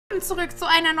Zurück zu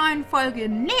einer neuen Folge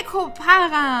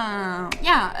Nekopara.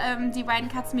 Ja, die beiden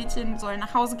Katzenmädchen sollen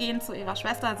nach Hause gehen zu ihrer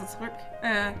Schwester, also zurück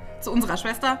zu unserer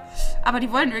Schwester. Aber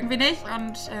die wollen irgendwie nicht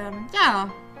und ja,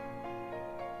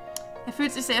 er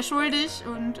fühlt sich sehr schuldig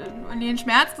und ihn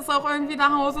schmerzt es auch irgendwie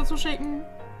nach Hause zu schicken.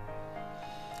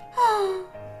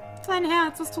 Sein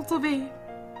Herz, es tut so weh.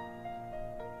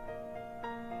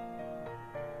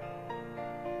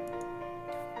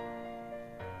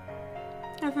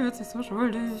 Er fühlt sich so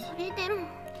schuldig.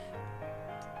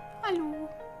 Hallo.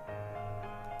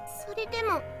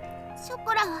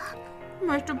 Ich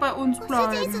möchte bei uns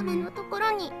bleiben.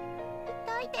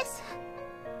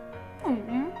 Oh.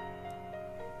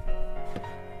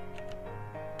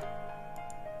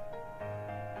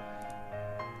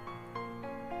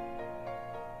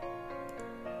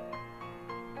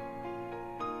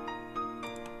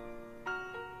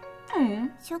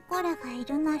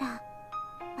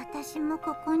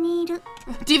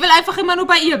 Die will einfach immer nur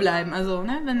bei ihr bleiben. Also,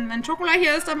 ne? Wenn Schokolade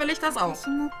hier ist, dann will ich das auch. Das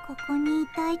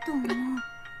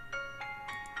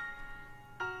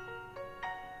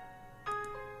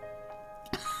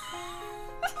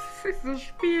ist so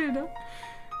Spiel, ne?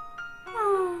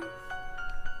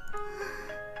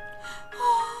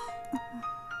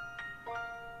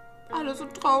 Alle so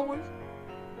traurig.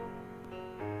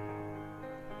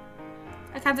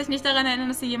 Er kann sich nicht daran erinnern,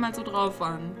 dass sie jemals so drauf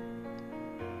waren.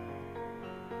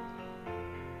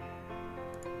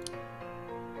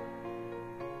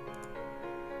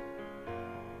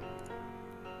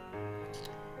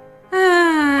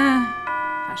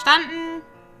 Verstanden.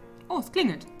 Oh, es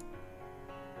klingelt.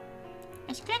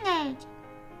 Es klingelt.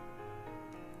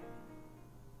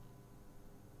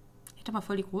 Ich hätte aber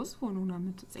voll die Großwohnung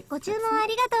damit.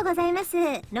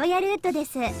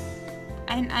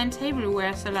 Ein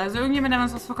Tableware-Seller, also irgendjemand, der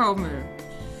uns was verkaufen will.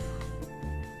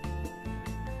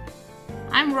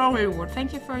 I'm Rollwood.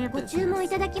 Thank you for your business.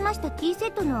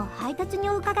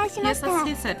 Hier ist das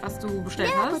Teeset, was du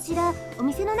bestellt hast.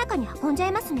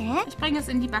 Ich bringe es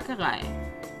in die Bäckerei.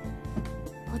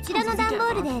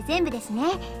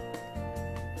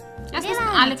 Das müssen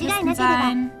alle Kisten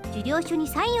sein.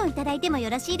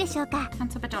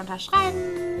 Kannst du bitte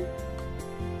unterschreiben?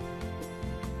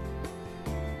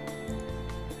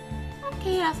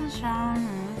 Okay, lass uns schauen.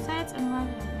 Salz und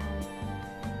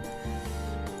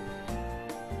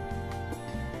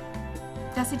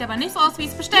das sieht aber nicht so aus, wie ich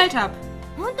es bestellt habe.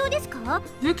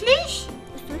 Wirklich?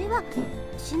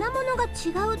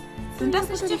 Sind das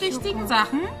nicht die richtigen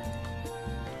Sachen?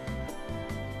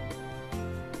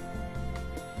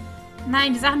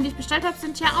 Nein, die Sachen, die ich bestellt habe,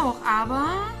 sind ja auch, aber...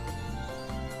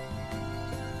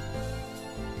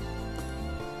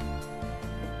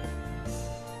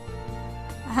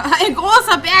 Ein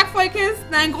großer Berg voll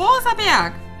Kisten, ein großer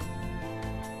Berg.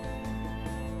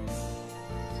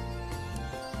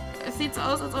 Es sieht so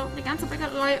aus, als ob die ganze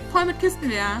Bäckerei voll mit Kisten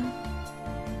wäre.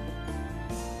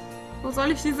 Wo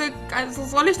soll ich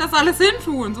soll ich das alles hin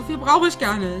tun? So viel brauche ich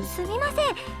gar nicht.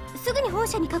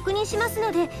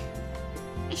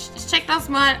 Ich check das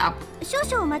mal ab.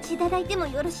 Kannst du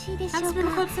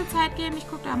mir kurz die Zeit geben? Ich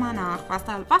gucke da mal nach, was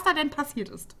da denn passiert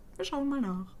ist. Wir schauen mal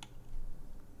nach.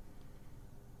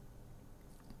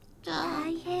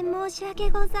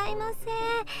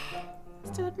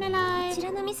 Es tut mir leid. Es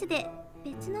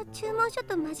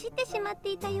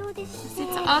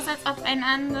sieht so aus, als ob eine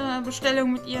andere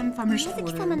Bestellung mit ihren vermischt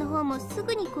wurde.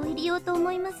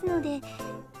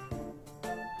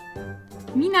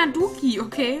 Minaduki,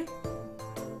 okay.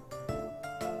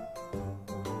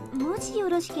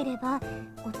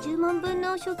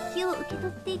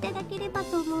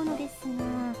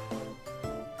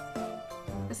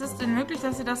 Ist es denn möglich,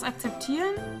 dass Sie das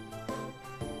akzeptieren?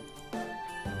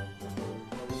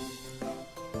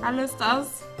 Alles das?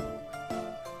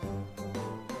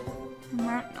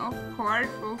 Mountain of Court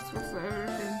Books with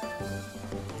everything.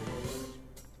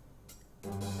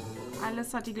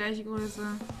 Alles hat die gleiche Größe.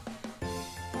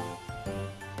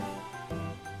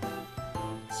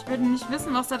 Ich würde nicht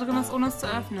wissen, was da drin ist, ohne es zu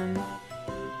öffnen.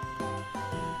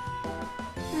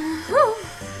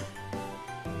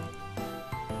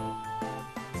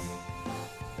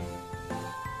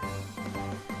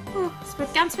 Es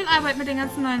wird ganz viel Arbeit, mit den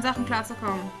ganzen neuen Sachen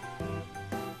klarzukommen.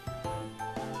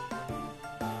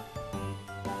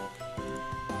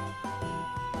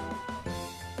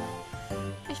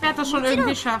 Ich werde das schon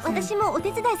irgendwie schaffen. Ich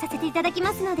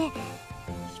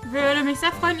würde mich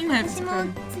sehr freuen, Ihnen helfen zu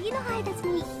können.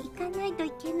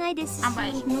 Aber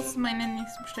ich muss meine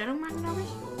nächste Bestellung machen, glaube ich.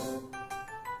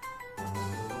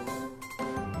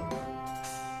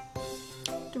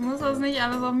 Du musst das nicht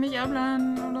alles auf mich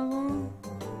abladen oder so.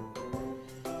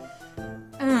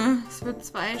 Das wird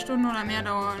 2 Stunden oder mehr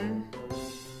dauern.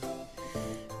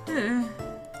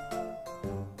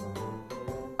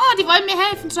 Oh, die wollen mir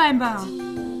helfen scheinbar.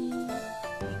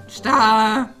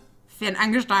 Starr. Werden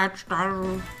angestarrt. Starr.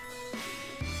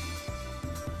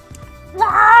 Wow.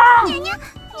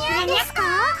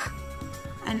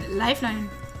 Ein Lifeline.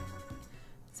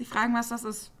 Sie fragen, was das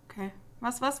ist. Okay.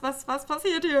 Was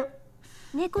passiert hier?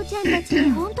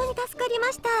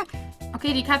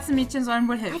 Okay, die Katzenmädchen sollen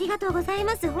wohl helfen. Dankeschön.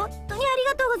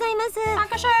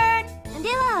 Bin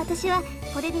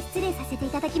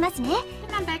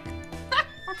dann weg.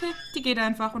 Okay, die geht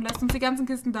einfach und lässt uns die ganzen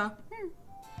Kisten da.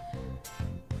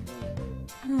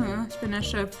 Ich bin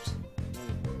erschöpft.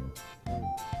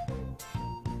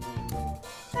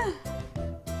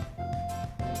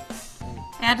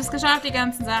 Er hat es geschafft, die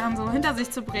ganzen Sachen so hinter sich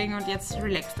zu bringen und jetzt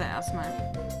relaxt er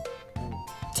erstmal.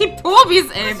 Die Pobis,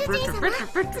 ey! Bitte.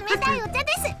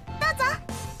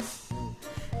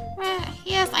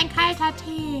 Hier ist ein kalter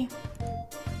Tee.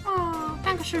 Oh,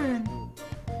 dankeschön.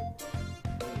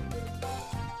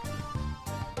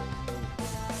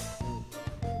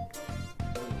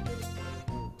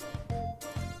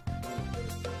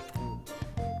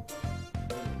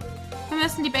 Wir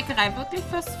müssen die Bäckerei wirklich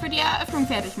für die Eröffnung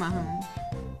fertig machen.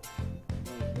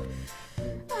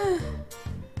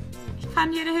 Ich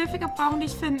kann jede Hilfe gebrauchen, die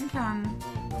ich finden kann.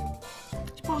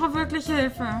 Ich brauche wirklich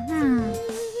Hilfe.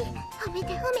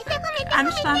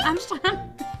 Anstand.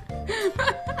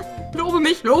 Lobe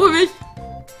mich.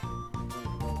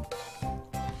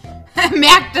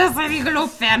 Merkt, dass er nie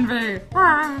gelobt werden will.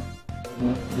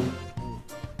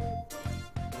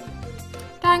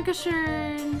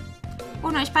 Dankeschön.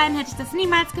 Ohne euch beiden hätte ich das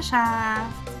niemals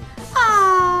geschafft. Oh.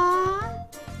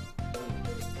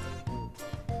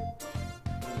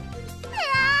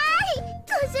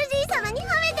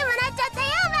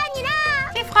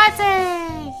 Sie freut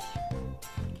sich.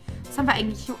 Was haben wir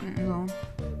eigentlich hier unten so?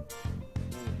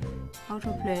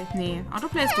 Autoplay. Nee,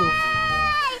 Autoplay ist doof.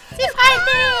 Sie freut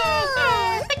sich.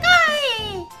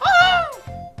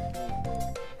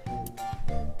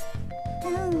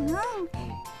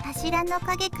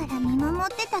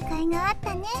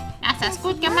 Das ist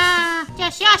gut gemacht.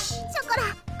 Josh.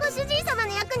 Das ist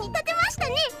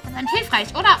hilfreich,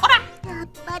 oder?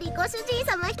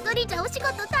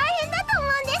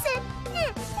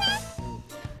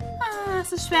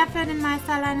 Es ist schwer für den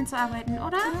Meister alleine zu arbeiten,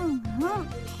 oder?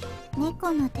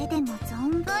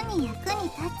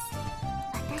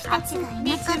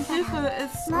 Katzenmädchenhilfe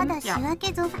ist... ja.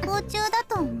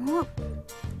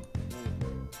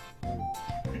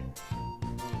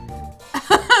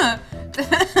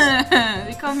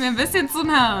 Sie kommen mir ein bisschen zu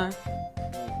nah.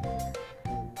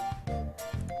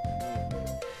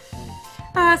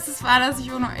 Es ist wahr, dass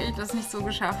ich ohne euch das nicht so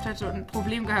geschafft hätte und ein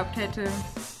Problem gehabt hätte.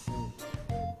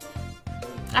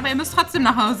 Aber ihr müsst trotzdem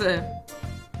nach Hause.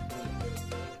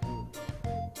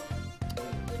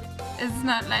 It's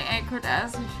not like I could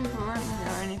ask you for work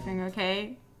or anything,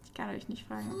 okay? Ich kann euch nicht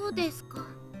fragen.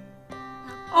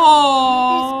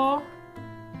 Oh.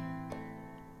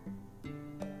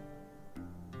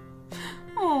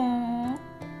 Oh.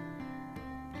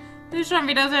 Sie ist schon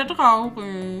wieder sehr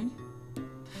traurig.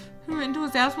 Der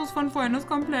Enthusiasmus von vorhin ist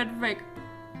komplett weg.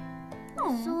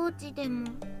 Oh.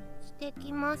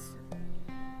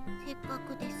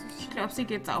 Ich glaube, sie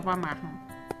geht sauber machen.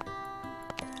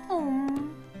 Oh.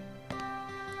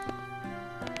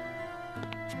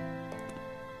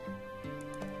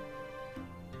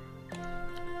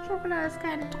 Schokolade ist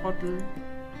kein Trottel.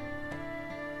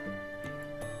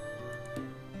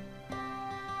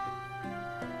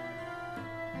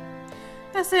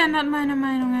 Das ändert meine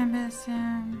Meinung ein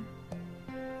bisschen.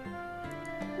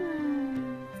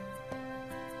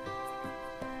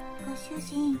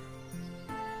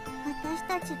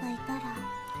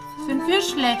 Sind wir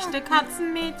schlechte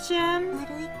Katzenmädchen?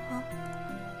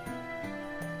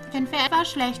 Sind wir etwa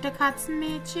schlechte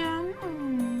Katzenmädchen?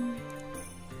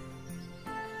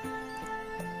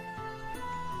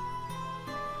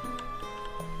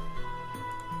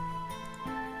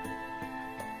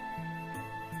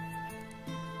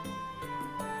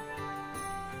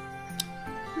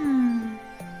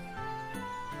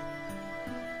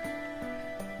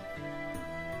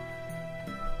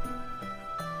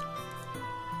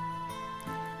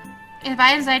 Ihr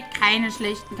beiden seid keine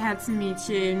schlechten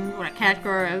Katzenmädchen oder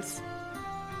Catgirls.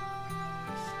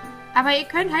 Aber ihr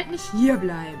könnt halt nicht hier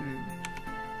bleiben.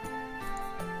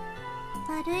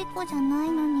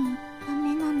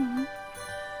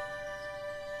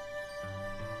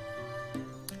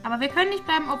 Aber wir können nicht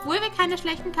bleiben, obwohl wir keine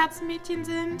schlechten Katzenmädchen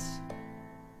sind.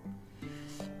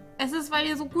 Es ist, weil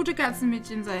ihr so gute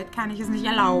Katzenmädchen seid, kann ich es nicht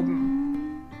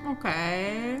erlauben.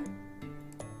 Okay.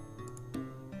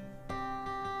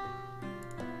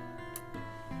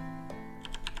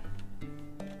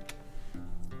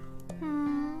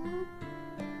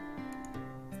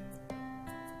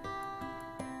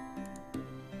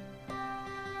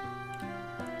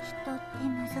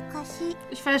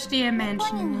 Ich verstehe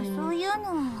Menschen nicht.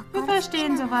 Wir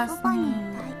verstehen sowas nicht.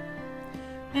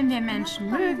 Wenn wir Menschen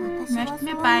mögen, möchten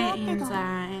wir bei ihnen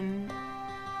sein.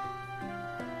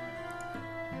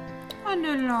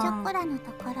 Vanilla.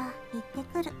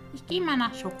 Ich gehe mal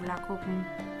nach Schokolade gucken.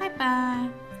 Bye, bye.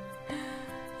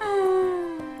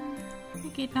 Sie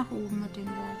geht nach oben mit den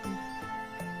Leuten.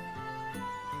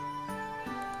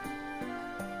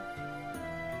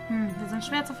 Wir sind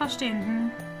schwer zu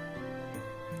verstehen.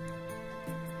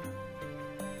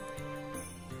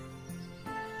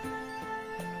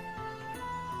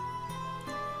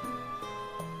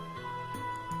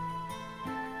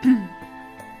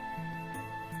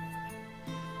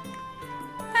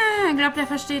 Ich glaube, sie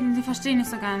verstehen nicht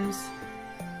so ganz.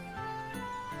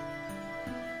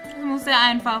 Es muss sehr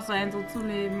einfach sein, so zu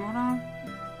leben, oder?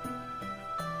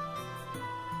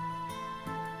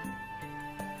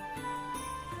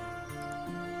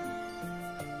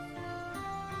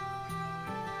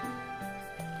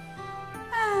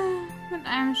 Mit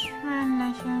einem schönen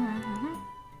Lächeln.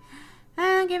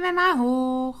 Gehen wir mal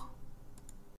hoch.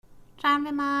 Schauen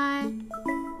wir mal.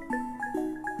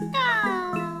 Ja.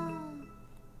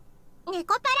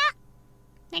 Nekopara.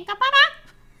 Nekopara.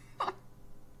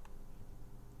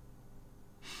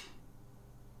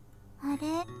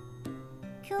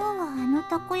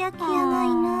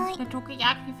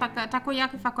 Der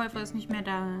Takoyaki-Verkäufer ist nicht mehr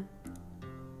da.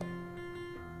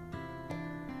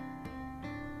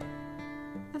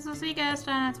 Es ist wie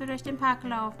gestern, als wir durch den Park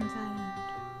gelaufen sind.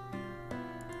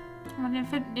 Aber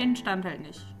den stand halt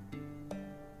nicht.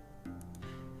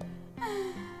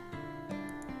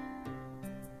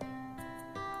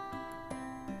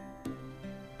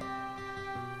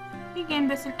 Wir gehen ein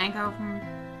bisschen einkaufen.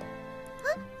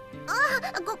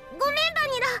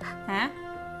 Hä?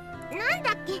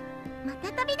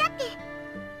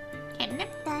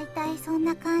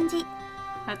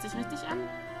 Hört sich richtig an.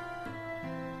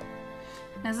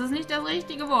 Das ist nicht das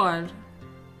richtige Wort.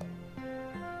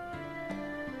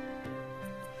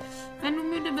 Wenn du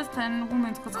müde bist, dann ruhen wir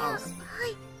uns kurz aus.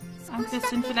 Ein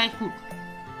bisschen vielleicht gut.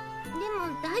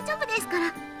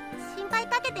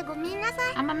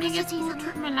 Aber mir geht's gut.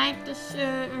 Tut mir leid, dich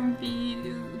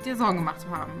irgendwie dir Sorgen gemacht zu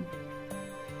haben.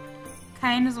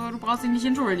 Keine Sorge, du brauchst dich nicht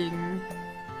entschuldigen.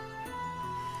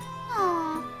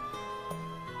 Oh.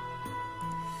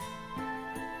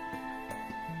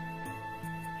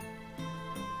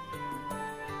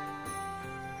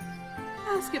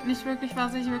 Es gibt nicht wirklich,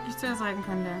 was ich wirklich zu ihr sagen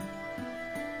könnte.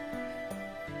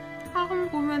 Warum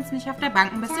ruhen wir uns nicht auf der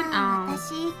Bank ein bisschen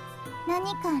aus?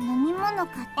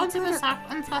 Und sie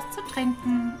besorgt uns was zu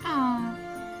trinken. Oh.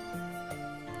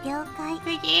 Für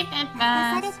jeden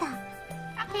etwas.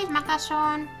 Okay, ich mach das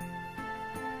schon.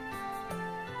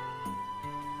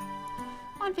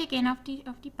 Und wir gehen auf die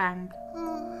Bank.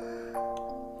 Oh.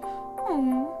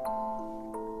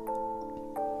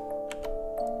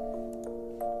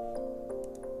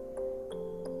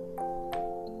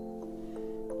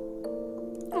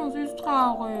 Oh, sie ist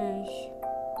traurig.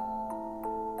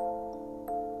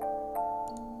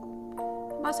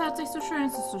 Aber es hört sich so schön,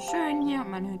 es ist so schön hier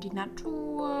und man hört die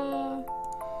Natur.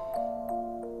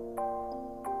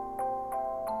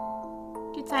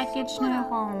 Die Zeit geht schnell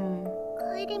rum.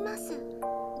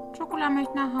 Schokolade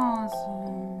möchte nach Hause.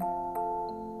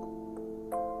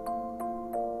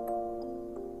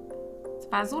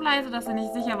 Es war so leise, dass er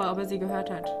nicht sicher war, ob er sie gehört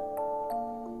hat.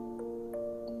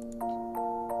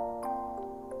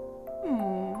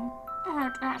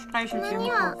 Er streichelt ihren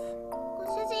Kopf.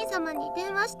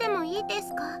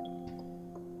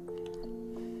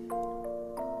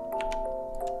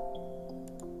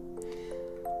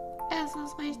 Es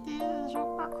ist richtig,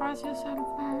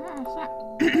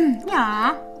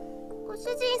 ja.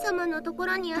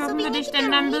 Dürfen wir dich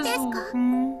denn dann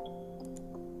besuchen?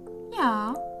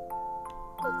 Ja.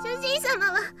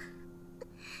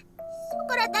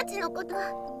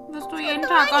 Wirst du jeden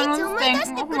Tag an uns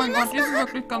denken? Oh mein Gott, die ist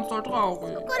wirklich ganz doll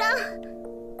traurig.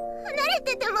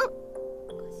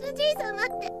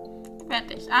 Ich werde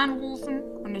dich anrufen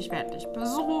und ich werde dich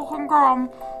besuchen kommen.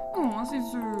 Oh, sie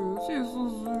ist süß. Sie ist so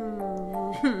süß.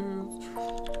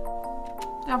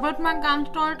 Da wird man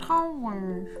ganz doll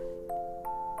traurig.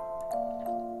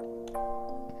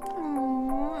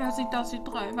 Oh, er sieht, dass sie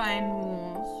 3 weinen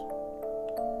muss.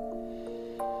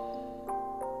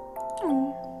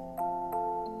 Oh.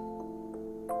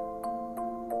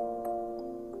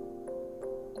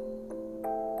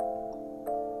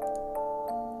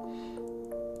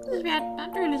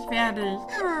 Natürlich werde ich.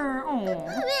 Oh.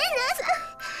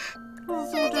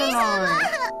 Das tut mir leid.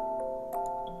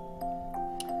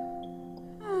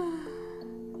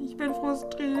 Ich bin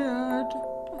frustriert,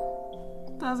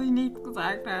 dass ich nichts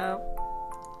gesagt habe.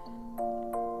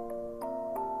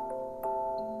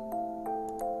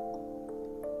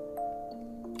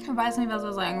 Ich weiß nicht, was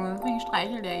er sagen will. Deswegen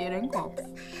streichelt er ihr den Kopf.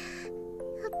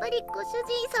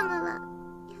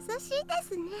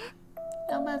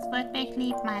 Aber es ist wirklich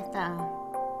lieb, Meister.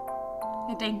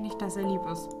 Er denkt nicht, dass er lieb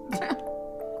ist.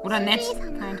 Oder nett.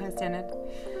 Nein, heißt ja nett.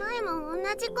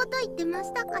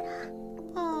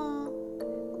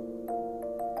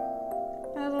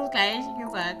 Das ist das Gleiche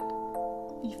gesagt.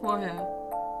 Wie vorher.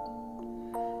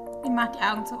 Sie macht die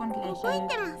Augen zu und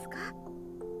lächelt.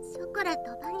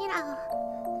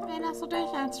 Erinnerst du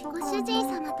dich als Schokolade?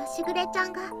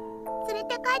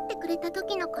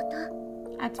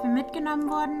 Als wir mitgenommen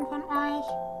wurden von euch?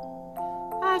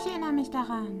 Oh, ich erinnere mich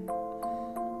daran.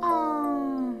 Oh.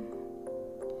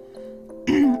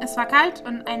 Es war kalt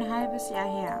und ein halbes Jahr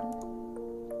her.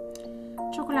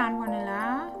 Schokolade und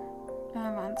Vanilla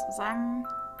waren zusammen,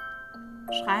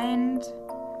 schreiend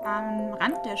am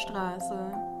Rand der Straße.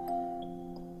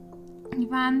 Die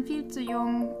waren viel zu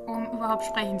jung, um überhaupt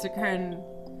sprechen zu können.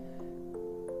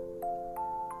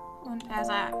 Und er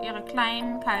sah ihre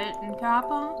kleinen, kalten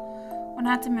Körper und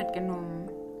hat sie mitgenommen.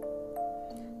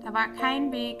 Da war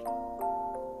kein Weg,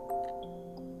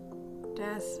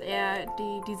 dass er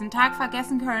diesen Tag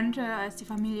vergessen könnte, als die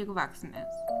Familie gewachsen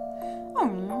ist. Oh.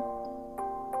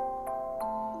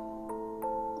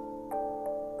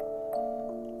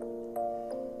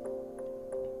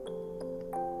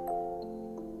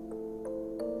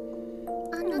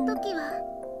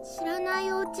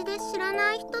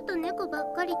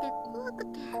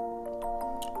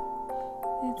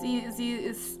 Sie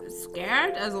ist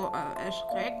scared, also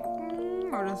erschrecken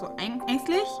oder so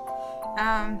ängstlich.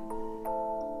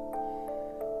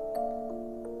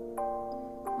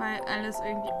 Weil alles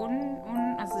irgendwie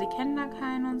also sie kennen da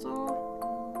keinen und so.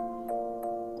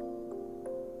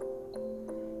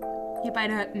 Ihr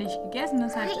beide hatten nicht gegessen,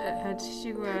 das hat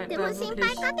Shigo da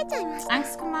wirklich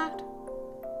Angst gemacht.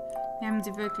 Wir haben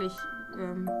sie wirklich,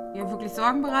 wirklich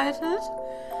Sorgen bereitet.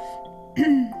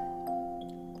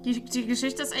 Die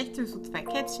Geschichte ist echt so 2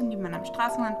 Kätzchen, die man am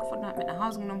Straßenrand gefunden hat, mit nach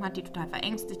Hause genommen hat, die total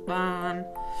verängstigt waren.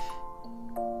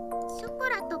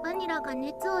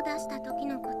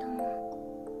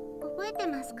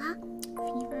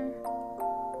 Fever.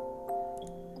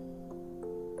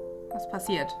 Was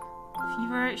passiert?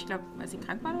 Fever, ich glaube, weil sie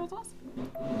krank war oder sowas?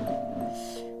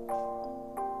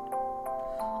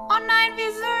 Oh nein, wie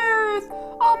süß!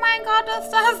 Oh mein Gott,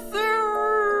 ist das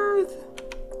süß!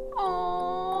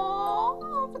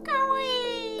 Oh,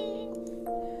 Kawaiiiii!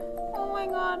 Oh mein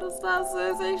Gott, ist das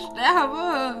süß! Ich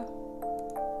sterbe!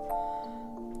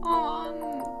 Oh Mann!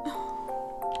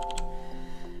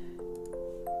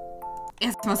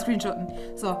 Erstmal screenshotten.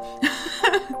 So.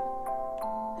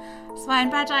 Es war ein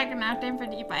paar Tage, nachdem wir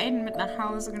die beiden mit nach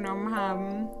Hause genommen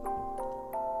haben.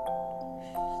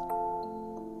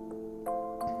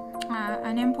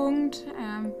 An dem Punkt,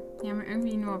 die haben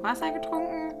irgendwie nur Wasser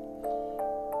getrunken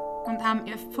und haben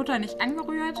ihr Futter nicht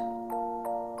angerührt.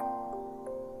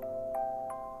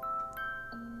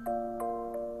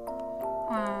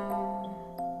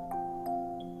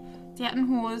 Sie hatten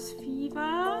hohes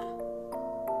Fieber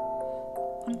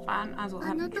und hatten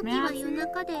Schmerzen.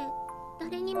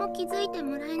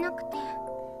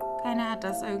 Keiner hat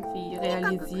das irgendwie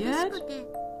realisiert.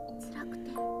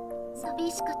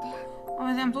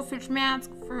 Aber sie haben so viel Schmerz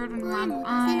gefühlt und waren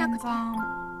einsam.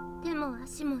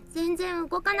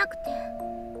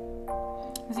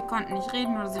 Sie konnten nicht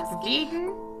reden oder sich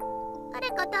bewegen.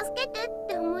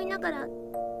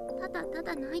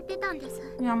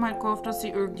 Wir haben halt gehofft, dass sie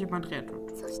irgendjemand rettet.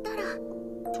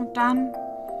 Und dann...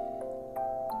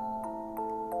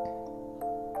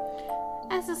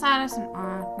 Es ist alles in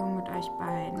Ordnung mit euch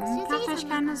beiden. Macht euch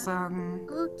keine Sorgen.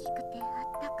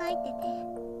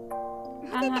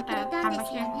 Dann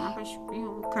habe ich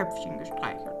ihre Köpfchen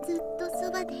gestreichelt.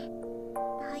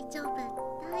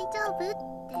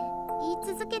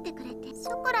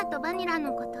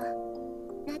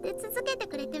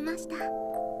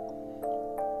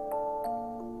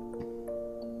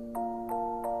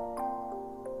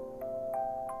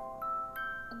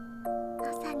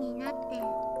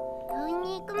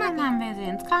 Dann haben wir sie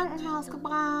ins Krankenhaus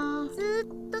gebracht.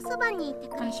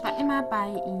 Und ich war immer bei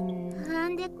ihnen. Sie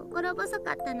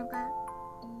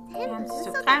haben sich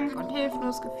so krank und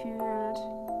hilflos gefühlt.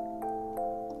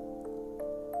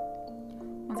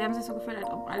 Und sie haben sich so gefühlt, als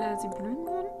ob alle sie blühen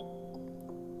würden.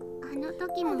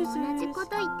 Oh, wie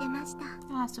süß.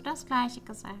 Da hast du das Gleiche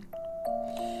gesagt.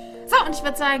 So, und ich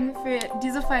würde sagen, für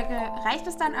diese Folge reicht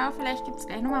es dann auch. Vielleicht gibt es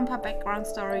gleich nochmal ein paar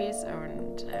Background-Stories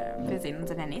und wir sehen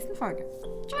uns in der nächsten Folge.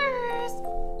 Tschüss!